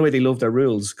 you know the way they love their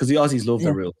rules, because the Aussies love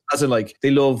their rules. As in, like,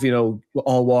 they love, you know,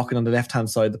 all walking on the left-hand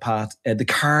side of the path. The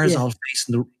cars all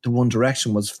facing the one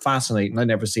direction was fascinating. I'd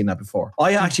never seen that before.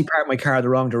 I actually parked my car the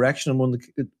wrong direction on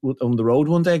the road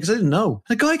one day because I didn't know.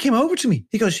 And a guy came over to me.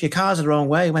 He goes, your car's the wrong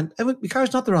way. I went, my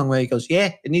car's not the wrong way. He goes,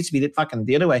 yeah, it needs to be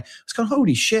the other way. I was going,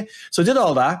 holy shit. So I did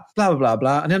all that, blah, blah, blah,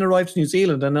 blah. And then arrived to New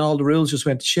Zealand and then all the rules just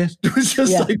went to shit. It was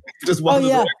just like, just wanted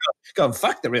to go,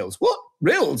 fuck the rules. What?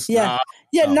 Rules? Yeah.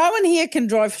 No one here can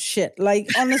drive for shit. Like,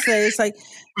 honestly, it's like...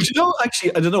 But you know,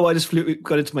 actually, I don't know why this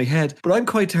got into my head, but I'm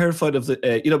quite terrified of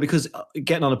the, you know, because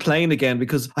getting on a plane again,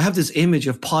 because I have this image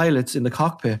of pilots in the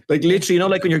cockpit. Like, literally, you know,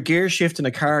 like when you're gear shifting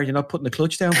a car, you're not putting the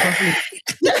clutch down properly.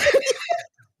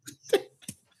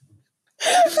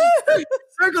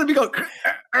 They're going to be going,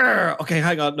 okay,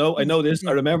 hang on. No, I know this.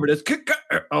 I remember this.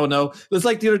 Oh, no. It's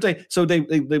like the other day. So they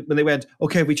when they went,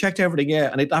 okay, we checked everything,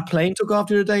 and that plane took off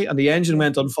the other day and the engine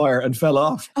went on fire and fell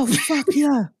off. Oh, fuck,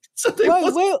 yeah. So where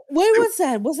was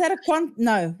that? Was that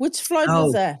no. Which flight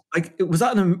was that? Like, was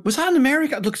that in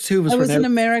America? It looks too. It was in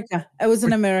America. It was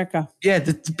in America. Yeah,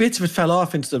 the bits of it fell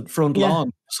off into the front lawn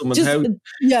of someone's house.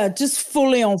 Yeah, just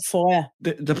fully on fire.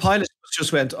 The pilot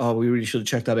just went, oh, we really should have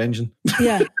checked that engine.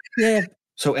 Yeah.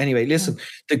 So anyway, listen,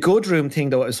 the good room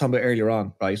thing that I was talking about earlier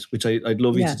on, right? Which I'd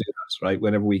love you to do that, right?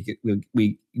 Whenever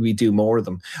we do more of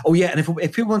them. Oh yeah, and if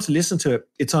people want to listen to it,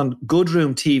 it's on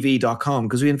goodroomtv.com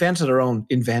because we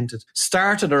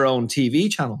started our own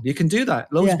TV channel. You can do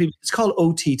that. Loads of people. It's called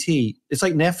OTT. It's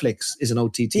like Netflix is an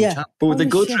OTT channel. But with the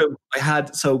Good Room,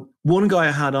 one guy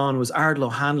I had on was Ardal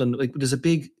O'Hanlon. Like, there's a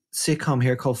big sitcom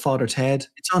here called Father Ted.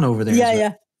 It's on over there.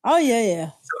 Yeah. Oh,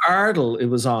 yeah. So Ardal, it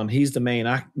was on. He's the main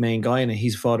guy in it.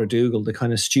 He's Father Dougal, the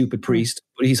kind of stupid priest,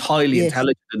 but he's highly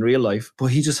intelligent in real life. But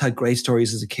he just had great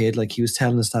stories as a kid. Like, he was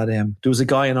telling us that there was a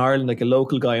guy in Ireland, like a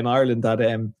local guy in Ireland, that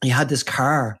he had this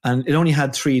car and it only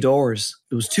had 3 doors.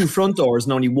 There was 2 front doors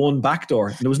and only 1 back door.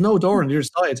 And there was no door on the other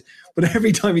side. But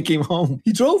every time he came home,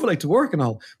 he drove it like to work and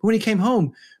all. But when he came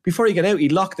home, before he got out, he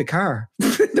locked the car.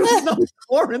 There was no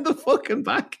door in the fucking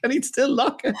back and he'd still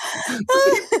lock it.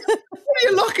 What are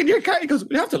you locking your car? He goes,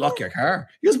 we have to lock your car.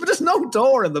 He goes, but there's no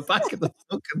door in the back of the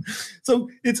fucking... So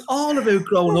it's all about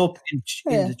growing up in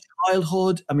the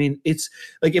childhood. I mean, it's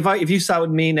like if you sat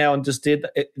with me now and just did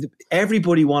it,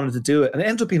 everybody wanted to do it. And it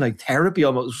ended up being like therapy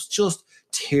almost. It was just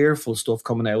tearful stuff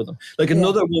coming out of them. Like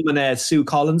another woman, Sue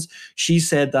Collins, she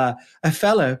said that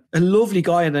a lovely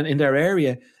guy in their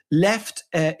area,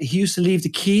 he used to leave the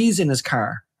keys in his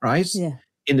car, right? Yeah.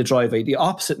 In the driveway, the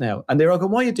opposite now. And they were all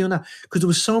going, why are you doing that? Because there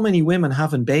was so many women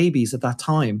having babies at that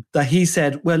time that he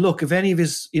said, well, look, if any of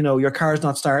his, your car's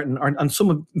not starting, and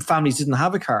some families didn't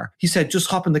have a car, he said, just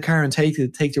hop in the car and take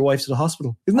your wife to the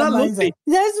hospital. Isn't that lovely?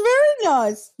 That's very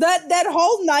nice. That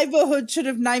whole neighbourhood should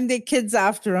have named their kids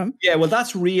after him. Yeah, well,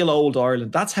 that's real old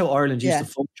Ireland. That's how Ireland used to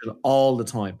function all the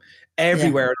time.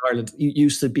 Everywhere in Ireland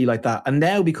used to be like that. And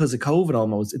now, because of COVID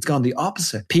almost, it's gone the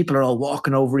opposite. People are all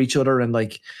walking over each other and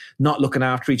like not looking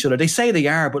after each other. They say they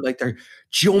are, but like they're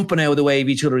jumping out of the way of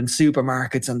each other in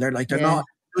supermarkets and they're not. There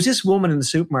was this woman in the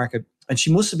supermarket and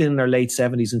she must have been in her late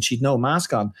 70s and she'd no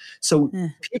mask on. So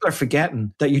people are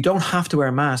forgetting that you don't have to wear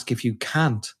a mask if you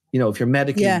can't, if you're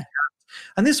medically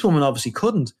And this woman obviously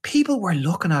couldn't. People were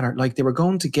looking at her like they were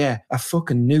going to get a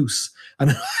fucking noose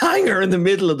and hang her in the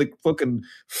middle of the fucking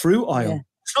fruit aisle. Yeah.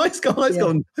 So I was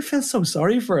going, I felt so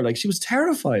sorry for her. Like, she was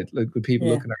terrified, like, with people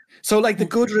looking at her. So, like, the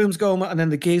good room's going, and then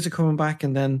the gays are coming back,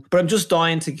 but I'm just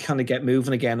dying to kind of get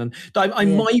moving again. And I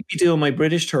might be doing my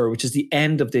British tour, which is the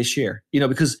end of this year,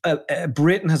 because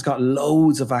Britain has got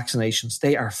loads of vaccinations.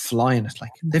 They are flying it.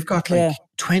 Like, they've got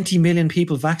 20 million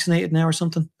people vaccinated now or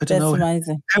something. I don't know. That's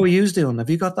amazing. How are you doing? Have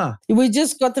you got that? We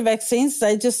just got the vaccines.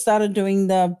 They just started doing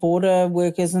the border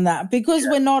workers and that because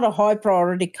we're not a high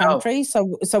priority country.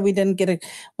 So we didn't get it,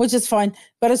 which is fine.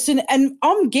 But and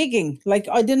I'm gigging. Like,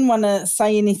 I didn't want to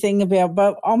say anything about,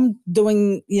 but I'm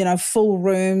doing, full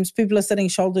rooms. People are sitting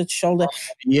shoulder to shoulder.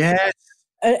 Yes.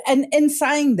 And in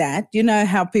saying that, you know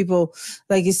how people,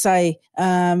 like you say,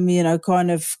 kind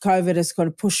of COVID has kind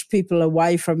of pushed people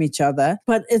away from each other.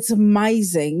 But it's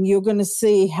amazing. You're going to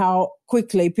see how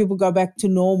quickly people go back to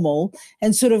normal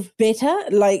and sort of better.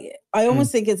 Like, I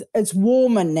almost think it's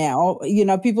warmer now,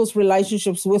 people's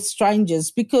relationships with strangers,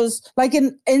 because like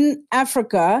in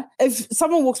Africa, if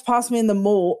someone walks past me in the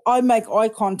mall, I make eye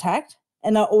contact.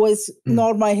 And I always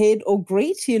nod my head or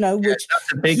greet, which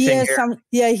that's a big thing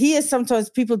here. Here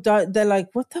sometimes people don't, they're like,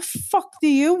 what the fuck do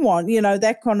you want?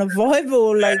 That kind of vibe,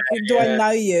 or like, do I know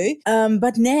you?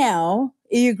 But now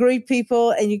you greet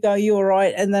people and you go, you all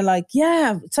right? And they're like,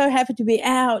 yeah, so happy to be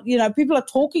out. People are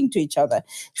talking to each other.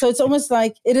 So it's almost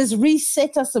like it has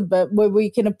reset us a bit where we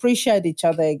can appreciate each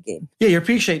other again. Yeah, you're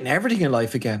appreciating everything in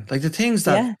life again. Like the things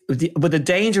that, but the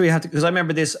danger we had to, because I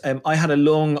remember this, I had a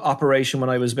lung operation when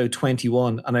I was about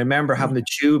 21, and I remember having a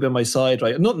tube in my side,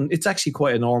 right? Nothing, it's actually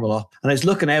quite a normal op. And I was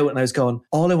looking out and I was going,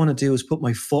 all I want to do is put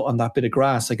my foot on that bit of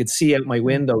grass. I could see out my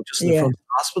window just in the front of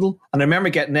the hospital. And I remember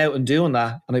getting out and doing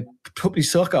that, and I put my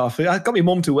sock off. I got my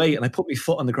mum to wait, and I put my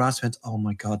foot on the grass and went, oh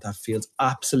my God, that feels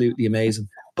absolutely amazing.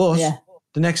 But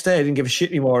the next day I didn't give a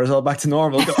shit anymore. It was all back to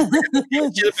normal.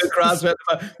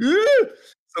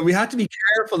 So we had to be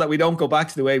careful that we don't go back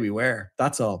to the way we were.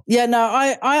 That's all. Yeah, no,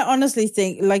 I honestly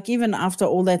think, like, even after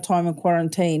all that time in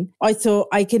quarantine, I thought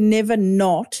I can never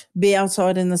not be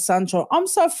outside in the sunshine. I'm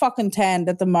so fucking tanned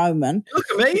at the moment. You look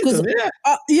amazing,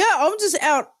 I'm just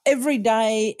out every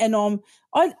day, and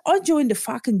I joined a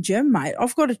fucking gym, mate.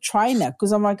 I've got a trainer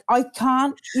because I'm like, I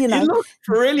can't, You look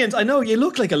brilliant. I know, you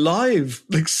look like alive,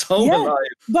 like alive.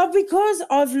 But because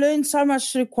I've learned so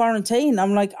much through quarantine,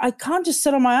 I'm like, I can't just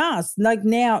sit on my ass. Like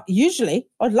now, usually,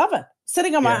 I'd love it.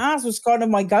 Sitting on my ass was kind of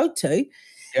my go-to.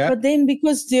 Yeah. But then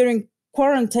because during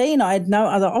quarantine, I had no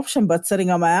other option but sitting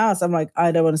on my ass. I'm like,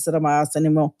 I don't want to sit on my ass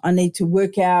anymore. I need to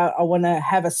work out. I want to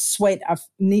have a sweat. I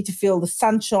need to feel the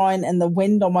sunshine and the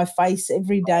wind on my face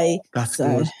every day. That's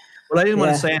good. Well, I didn't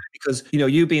want to say it because,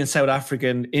 you being South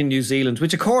African in New Zealand,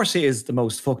 which of course is the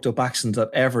most fucked up accent that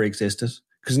ever existed,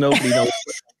 because nobody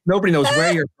knows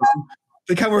where you're from.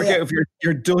 They can't work out if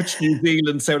you're Dutch, New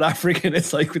Zealand, South African.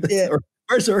 It's like,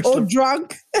 where's Ursula? Or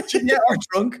drunk. Or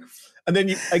drunk. And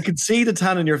then I could see the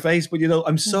tan on your face, but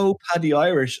I'm so Paddy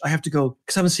Irish. I have to go,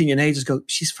 because I haven't seen you in ages, go,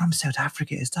 she's from South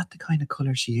Africa. Is that the kind of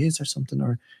colour she is or something?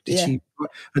 Or did she?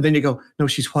 And then you go, no,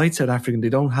 she's white South African. They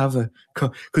don't have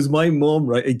because my mum,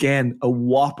 right, again, a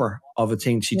whopper of a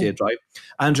thing she did, right?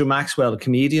 Andrew Maxwell, a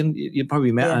comedian, you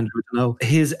probably met Andrew, I don't know.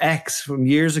 His ex from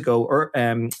years ago, or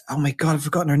oh my God, I've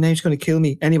forgotten her name, she's going to kill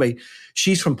me. Anyway,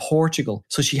 she's from Portugal,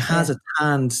 so she has a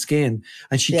tanned skin,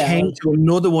 and she came to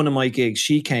another one of my gigs.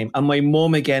 She came, and my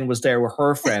mum again was there with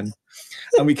her friend.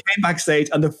 And we came backstage,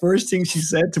 and the first thing she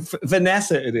said to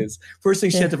Vanessa, first thing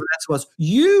she said to Vanessa was,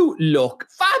 you look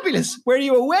fabulous. Were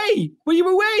you away?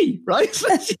 Right? So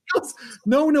she goes,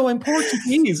 no, I'm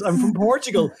Portuguese. I'm from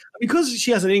Portugal. And because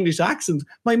she has an English accent,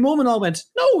 my mum and all went,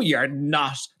 no, you're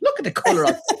not. Look at the colour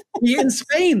of it. You're in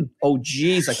Spain. Oh,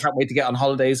 geez, I can't wait to get on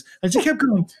holidays. And she kept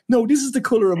going, no, this is the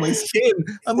colour of my skin.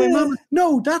 And my mum,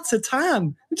 no, that's a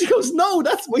tan. And she goes, no,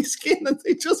 that's my skin. And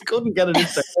they just couldn't get it in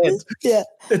their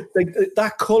head.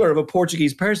 That colour of a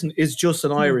Portuguese person is just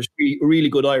an Irish, really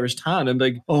good Irish tan. And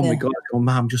like, oh my God,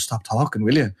 Mom, just stop talking,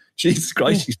 will you? Jesus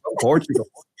Christ, she's from Portugal.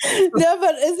 No,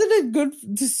 but isn't it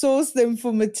good to source them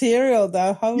for material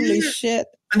though? Holy shit.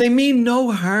 And they mean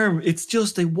no harm. It's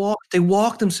just they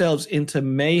walk themselves into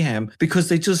mayhem because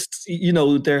they just,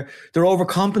 they're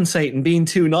overcompensating, being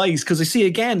too nice. Because I see,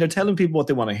 again, they're telling people what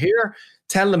they want to hear,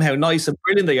 telling them how nice and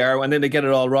brilliant they are, and then they get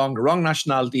it all wrong. The wrong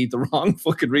nationality, the wrong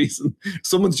fucking reason.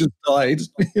 Someone's just died.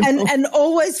 And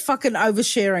always fucking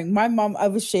oversharing. My mum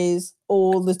overshares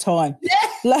all the time.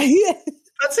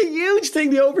 That's a huge thing,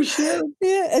 the overshare.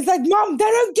 Yeah, it's like, Mom, they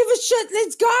don't give a shit.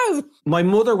 Let's go. My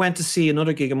mother went to see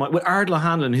another gig with Ardla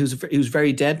Hanlon, who's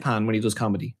very deadpan when he does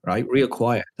comedy, right? Real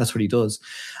quiet. That's what he does.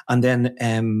 And then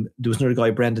there was another guy,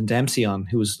 Brendan Dempsey, on,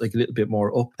 who was like a little bit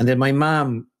more up. And then my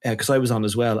mom, because I was on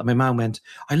as well, and my mom went,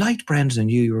 I liked Brendan and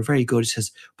you were very good. She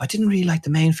says, but I didn't really like the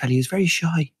main fella. He was very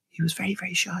shy. He was very,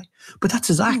 very shy. But that's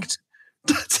his act.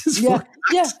 That's his fucking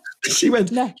act. She went,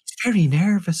 he's very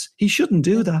nervous. He shouldn't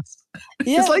do that.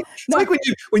 Yeah. It's like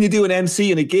when you do an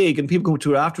MC in a gig and people come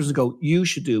to it afterwards and go, you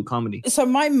should do comedy. So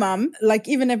my mum, like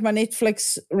even at my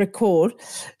Netflix record,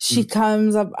 she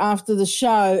comes up after the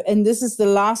show, and this is the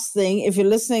last thing, if you're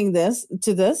listening this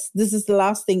is the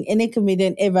last thing any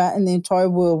comedian ever in the entire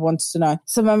world wants to know.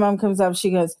 So my mum comes up, she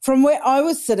goes, from where I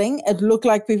was sitting, it looked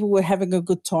like people were having a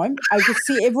good time. I could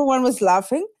see everyone was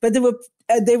laughing, but they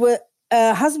were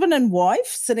husband and wife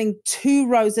sitting 2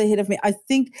 rows ahead of me. I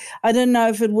don't know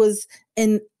if it was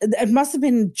it must have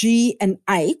been G and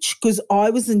H, because I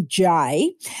was in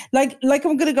J. Like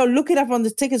I'm going to go look it up on the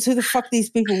tickets who the fuck these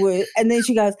people were. And then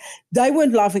she goes, they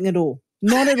weren't laughing at all.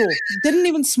 Not at all. Didn't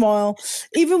even smile.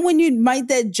 Even when you made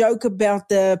that joke about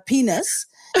the penis,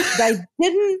 they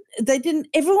didn't,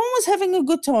 everyone was having a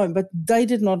good time, but they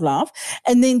did not laugh.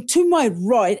 And then to my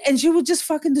right, and she would just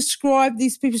fucking describe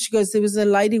these people. She goes, there was a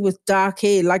lady with dark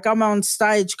hair. Like I'm on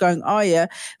stage going, oh yeah,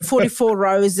 44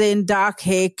 rows in, dark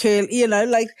hair, curl,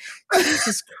 like,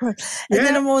 Jesus Christ. And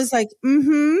then I'm always like,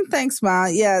 thanks, Ma.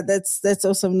 Yeah, that's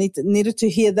awesome. Needed to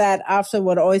hear that after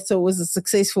what I thought was a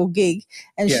successful gig.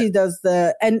 And she does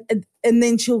and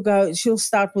then she'll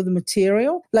start with the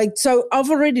material. Like, so I've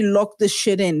already locked this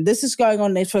shit in. This is going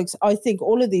on Netflix. I think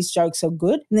all of these jokes are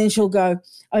good. And then she'll go,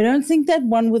 I don't think that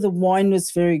one with the wine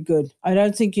was very good. I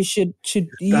don't think you should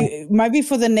maybe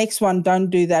for the next one,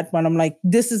 don't do that one. I'm like,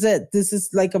 this is it. This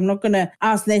is like, I'm not going to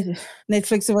ask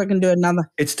Netflix if I can do another.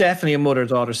 It's definitely a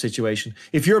mother-daughter situation.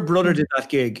 If your brother did that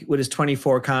gig with his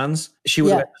 24 cans, she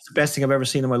would have been the best thing I've ever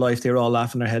seen in my life. They were all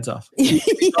laughing their heads off.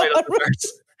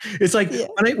 It's like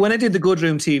when I did the Good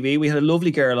Room TV, we had a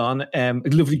lovely girl on,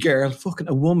 fucking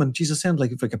a woman. Jesus, I sound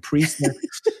like a priest there.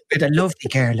 We had a lovely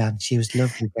girl on. She was a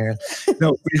lovely girl.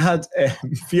 No, we had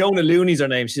Fiona Looney's her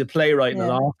name. She's a playwright and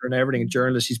an author and everything, a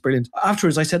journalist. She's brilliant.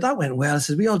 Afterwards, I said, that went well. I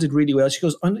said, we all did really well. She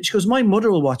goes, my mother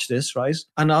will watch this, right?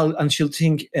 And she'll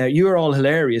think, you're all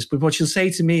hilarious. But what she'll say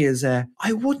to me is, I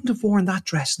wouldn't have worn that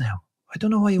dress now. I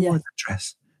don't know why you wore that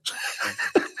dress.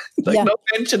 No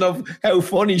mention of how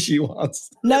funny she was.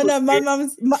 No, my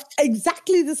mum's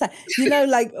exactly the same.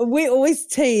 Like we always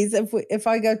tease if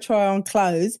I go try on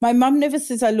clothes. My mum never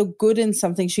says I look good in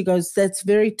something. She goes, that's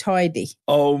very tidy.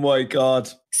 Oh my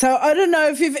God. So I don't know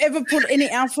if you've ever put any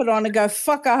outfit on and go,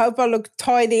 fuck, I hope I look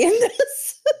tidy in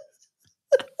this.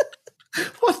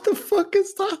 What the fuck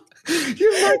is that?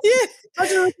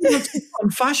 On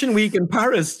Fashion Week in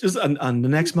Paris, and the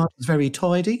next month is very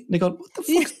tidy. And they go, what the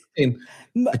fuck?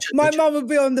 My mum would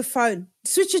be on the phone.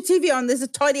 Switch your TV on. There's a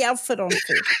tidy outfit on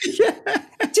for you.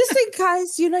 Just in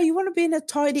case, you want to be in a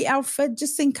tidy outfit,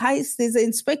 just in case there's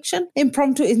an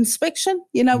impromptu inspection.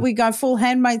 We go full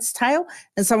Handmaid's Tale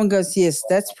and someone goes, yes,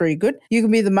 that's pretty good. You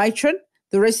can be the matron.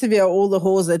 The rest of you are all the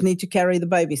whores that need to carry the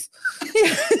babies.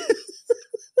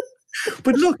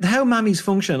 But look, how mammies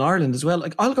function in Ireland as well.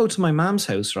 Like, I'll go to my mom's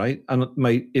house, right? And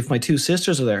if my 2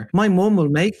 sisters are there, my mum will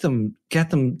get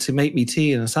them to make me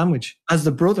tea and a sandwich as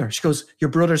the brother. She goes,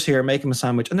 your brother's here, make him a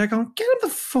sandwich. And they're going, get him the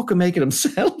fuck and make it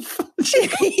himself.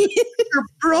 Your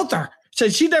brother. So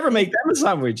she'd never make them a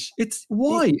sandwich.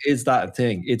 Why is that a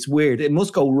thing? It's weird. It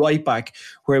must go right back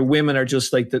where women are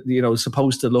just like,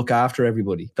 supposed to look after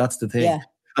everybody. That's the thing. Yeah.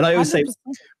 And I always 100%. Say,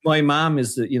 my mom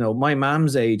is my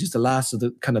mom's age is the last of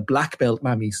the kind of black belt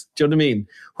mammies. Do you know what I mean?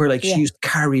 Where like she used to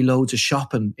carry loads of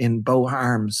shopping in both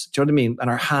arms. Do you know what I mean? And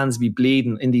her hands be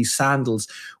bleeding in these sandals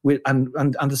and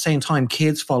at the same time,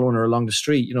 kids following her along the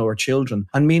street, her children.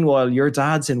 And meanwhile, your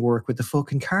dad's in work with the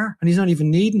fucking car and he's not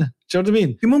even needing it. Do you know what I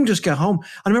mean? Your mum just get home.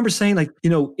 I remember saying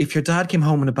if your dad came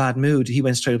home in a bad mood, he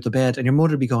went straight up to bed and your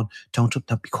mother would be going, don't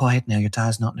be quiet now. Your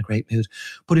dad's not in a great mood.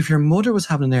 But if your mother was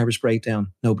having a nervous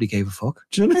breakdown, nobody gave a fuck.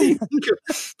 Do you know what I mean?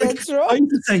 That's right. I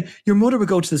used to say your mother would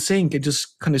go to the sink and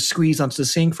just kind of squeeze onto the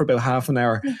sink for about half an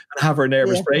hour and have her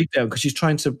nervous breakdown because she's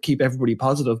trying to keep everybody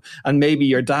positive. And maybe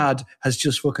your dad has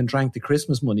just fucking drank the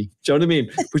Christmas money. Do you know what I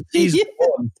mean? But she's the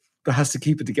one that has to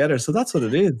keep it together. So that's what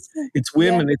it is. It's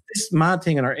women. It's this mad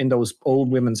thing in those old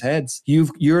women's heads.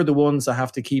 You're the ones that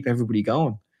have to keep everybody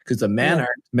going. Because the men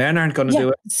aren't going to do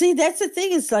it. See, that's the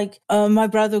thing. It's like my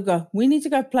brother will go, we need to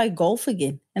go play golf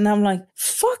again. And I'm like,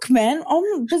 fuck, man,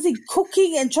 I'm busy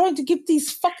cooking and trying to keep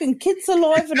these fucking kids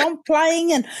alive and I'm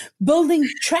playing and building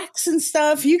tracks and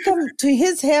stuff. You come to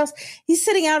his house, he's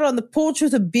sitting out on the porch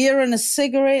with a beer and a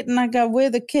cigarette. And I go, where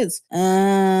are the kids?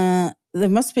 They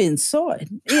must be inside.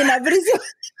 But he's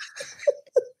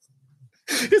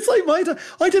It's like my dad.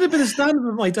 I did a bit of stand-up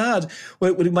with my dad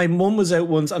when my mum was out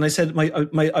once, and I said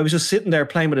I was just sitting there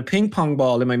playing with a ping pong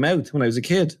ball in my mouth when I was a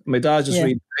kid. My dad just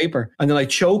reading the paper, and then I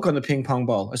choke on the ping pong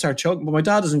ball. I start choking, but my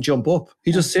dad doesn't jump up.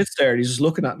 He just sits there and he's just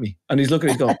looking at me, and he's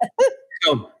going,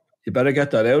 you better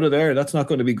get that out of there. That's not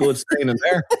going to be good staying in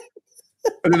there.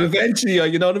 And then eventually,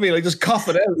 you know what I mean? Like, just cough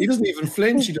it out. He doesn't even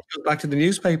flinch. He just goes back to the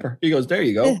newspaper. He goes, there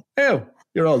you go. Oh,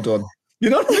 you're all done. You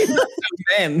know what I mean? That's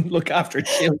how men look after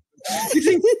children.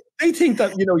 They think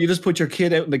that, you know, you just put your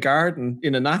kid out in the garden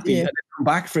in a nappy and then come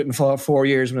back for it in 4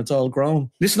 years when it's all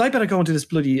grown. Listen, I better go into this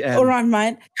bloody... all right,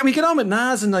 mate. Can we get on with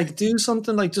Naz and like do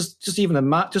something like just even a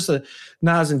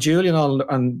Naz and Julian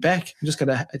and Beck? I'm just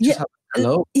gonna have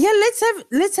hello. Yeah,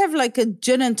 let's have like a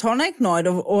gin and tonic night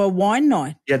or a wine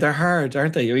night. Yeah, they're hard,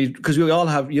 aren't they? Because we all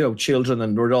have, you know, children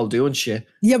and we're all doing shit.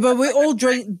 Yeah, but we all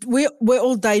drink. We're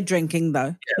all day drinking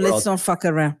though. Yeah, let's not fuck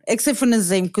around, except for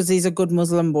Nazim because he's a good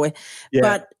Muslim boy. Yeah.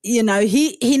 But you know,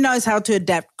 he knows how to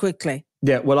adapt quickly.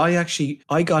 Yeah, well,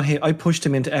 I pushed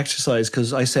him into exercise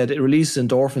because I said it releases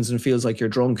endorphins and feels like you're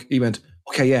drunk. He went,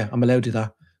 okay, yeah, I'm allowed to do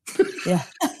that. Yeah.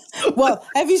 Well,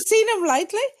 have you seen him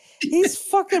lately? He's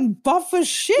fucking buff as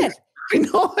shit. I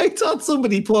know. I thought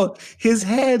somebody put his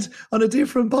head on a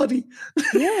different body.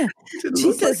 Yeah.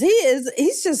 Jesus,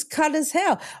 he's just cut as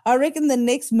hell. I reckon the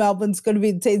next Melbourne's going to be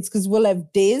intense because we'll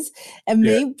have Des and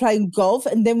me playing golf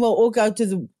and then we'll all go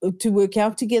to work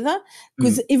out together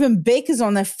because even Beck is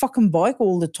on that fucking bike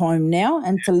all the time now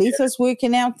and Talitha's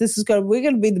working out. We're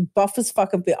going to be the buffest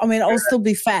fucking people. I mean, I'll still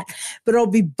be fat, but I'll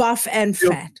be buff and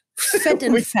fat. Fit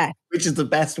and fat. Which is the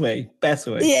best way.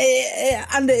 Yeah.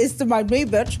 Underestimate me,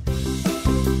 bitch.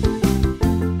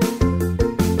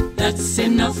 That's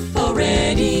enough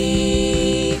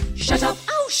already. Shut up.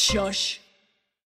 Oh, shush.